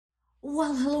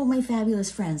Well, hello, my fabulous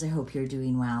friends. I hope you're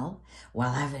doing well. Well,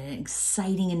 I have an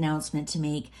exciting announcement to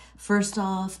make. First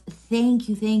off, thank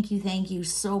you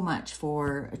so much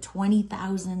for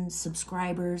 20,000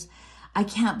 subscribers. I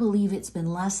can't believe it's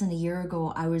been less than a year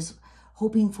ago. I was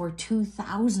hoping for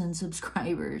 2,000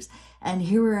 subscribers, and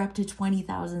here we're up to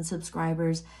 20,000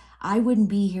 subscribers. I wouldn't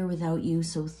be here without you,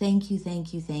 so thank you.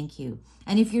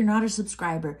 And if you're not a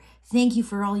subscriber, thank you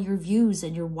for all your views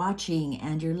and your watching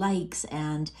and your likes,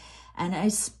 and a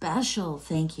special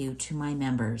thank you to my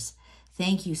members.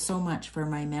 Thank you so much for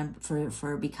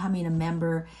for becoming a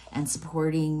member and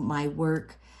supporting my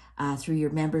work through your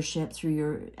membership,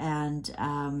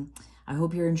 I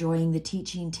hope you're enjoying the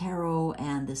teaching tarot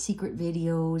and the secret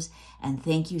videos. And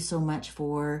thank you so much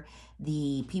for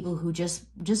the people who just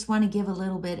want to give a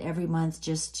little bit every month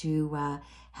just to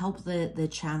help the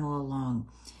channel along.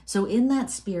 So in that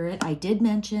spirit, I did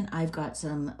mention I've got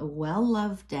some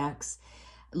well-loved decks.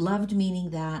 Loved meaning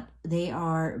that they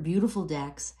are beautiful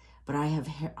decks, but I have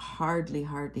hardly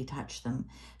touched them.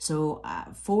 So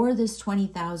for this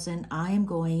 20,000, I am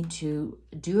going to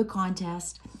do a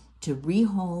contest to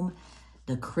rehome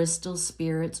the Crystal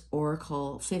Spirits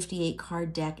Oracle 58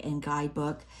 card deck and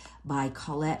guidebook by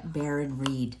Colette Baron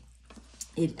Reed.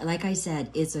 Like I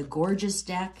said, it's a gorgeous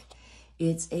deck.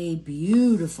 It's a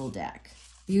beautiful deck.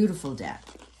 I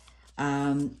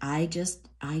just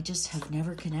have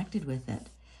never connected with it.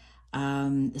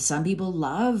 Some people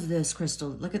love this crystal.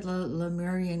 Look at the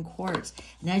Lemurian quartz.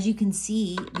 And as you can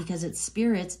see, because it's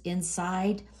spirits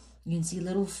inside, you can see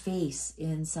little face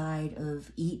inside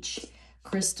of each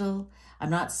crystal. I'm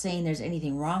not saying there's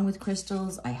anything wrong with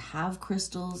crystals. I have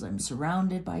crystals. I'm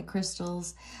surrounded by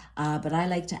crystals. But I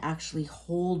like to actually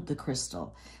hold the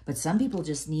crystal. But some people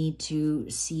just need to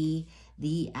see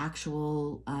the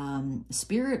actual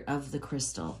spirit of the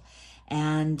crystal.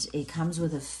 And it comes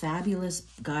with a fabulous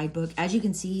guidebook. As you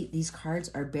can see, these cards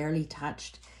are barely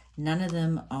touched. None of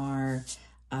them are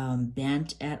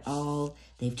bent at all.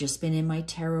 They've just been in my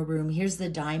tarot room. Here's the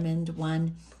diamond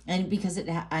one. And because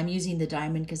I'm using the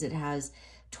diamond because it has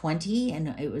 20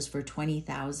 and it was for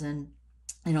 20,000.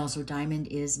 And also diamond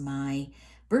is my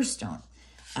birthstone.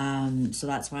 So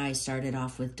that's why I started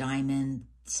off with diamond,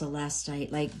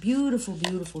 celestite, like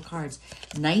beautiful cards.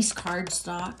 Nice card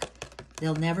stock.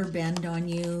 They'll never bend on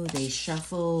you. They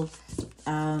shuffle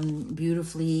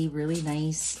beautifully, really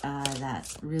nice.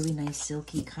 That really nice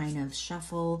silky kind of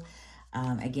shuffle.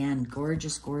 Again,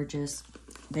 gorgeous.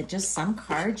 But just some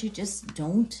cards you just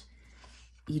don't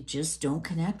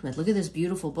connect with. Look at this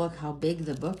beautiful book, how big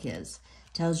the book is.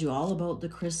 Tells you all about the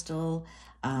crystal,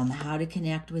 how to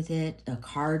connect with it, the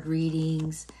card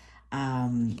readings.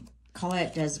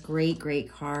 Colette does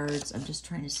great cards. I'm just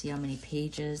trying to see how many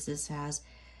pages this has.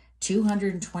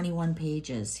 221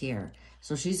 pages here.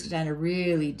 So she's done a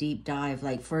really deep dive.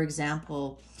 Like, for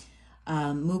example,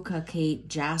 Muka Kate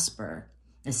Jasper,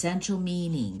 essential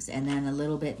meanings, and then a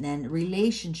little bit, and then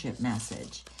relationship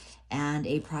message, and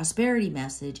a prosperity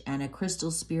message, and a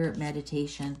crystal spirit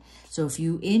meditation. So if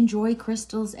you enjoy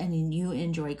crystals and you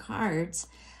enjoy cards,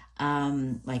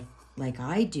 like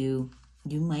I do,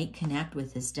 you might connect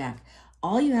with this deck.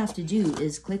 All you have to do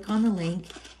is click on the link,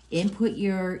 input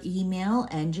your email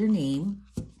and your name,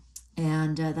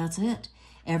 and that's it.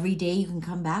 Every day you can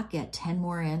come back, get 10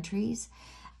 more entries.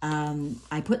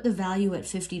 I put the value at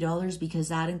 $50 because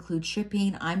that includes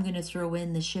shipping. I'm going to throw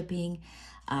in the shipping.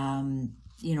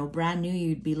 You know, brand new,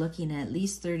 you'd be looking at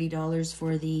least $30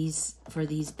 for these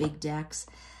big decks.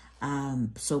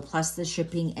 So plus the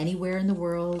shipping anywhere in the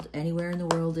world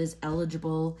is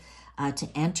eligible to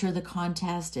enter the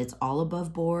contest. It's all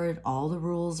above board. All the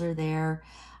rules are there.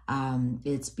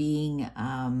 It's being,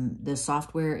 the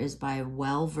software is by a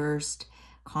well-versed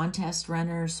contest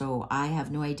runner. So I have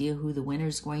no idea who the winner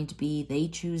is going to be. They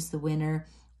choose the winner.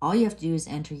 All you have to do is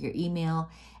enter your email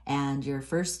and your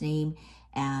first name,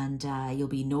 and you'll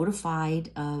be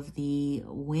notified of the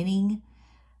winning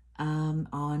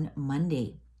on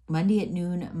Monday. Monday at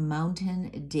noon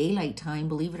Mountain Daylight Time.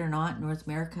 Believe it or not, North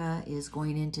America is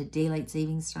going into daylight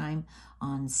savings time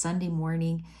on Sunday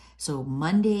morning. So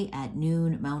Monday at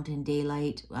noon Mountain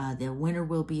Daylight, the winner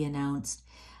will be announced.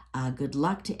 Good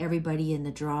luck to everybody in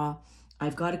the draw.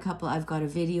 I've got a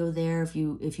video there. If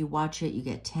you watch it, you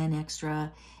get 10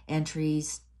 extra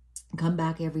entries. Come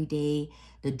back every day.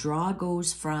 The draw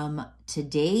goes from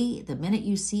today, the minute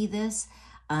you see this,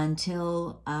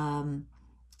 until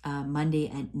Monday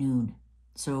at noon.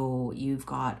 So you've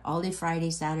got all day Friday,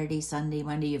 Saturday, Sunday,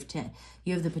 Monday. You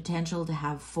have the potential to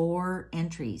have 4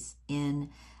 entries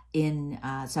in so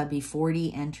that'd be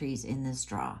 40 entries in this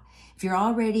draw. If you're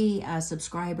already a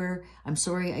subscriber, I'm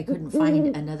sorry I couldn't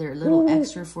find another little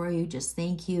extra for you. Just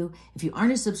thank you. If you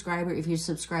aren't a subscriber, if you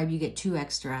subscribe, you get two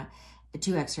extra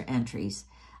entries.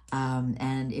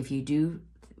 And if you do,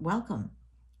 welcome.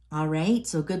 All right,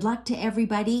 so good luck to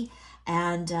everybody.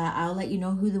 And I'll let you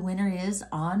know who the winner is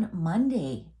on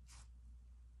Monday.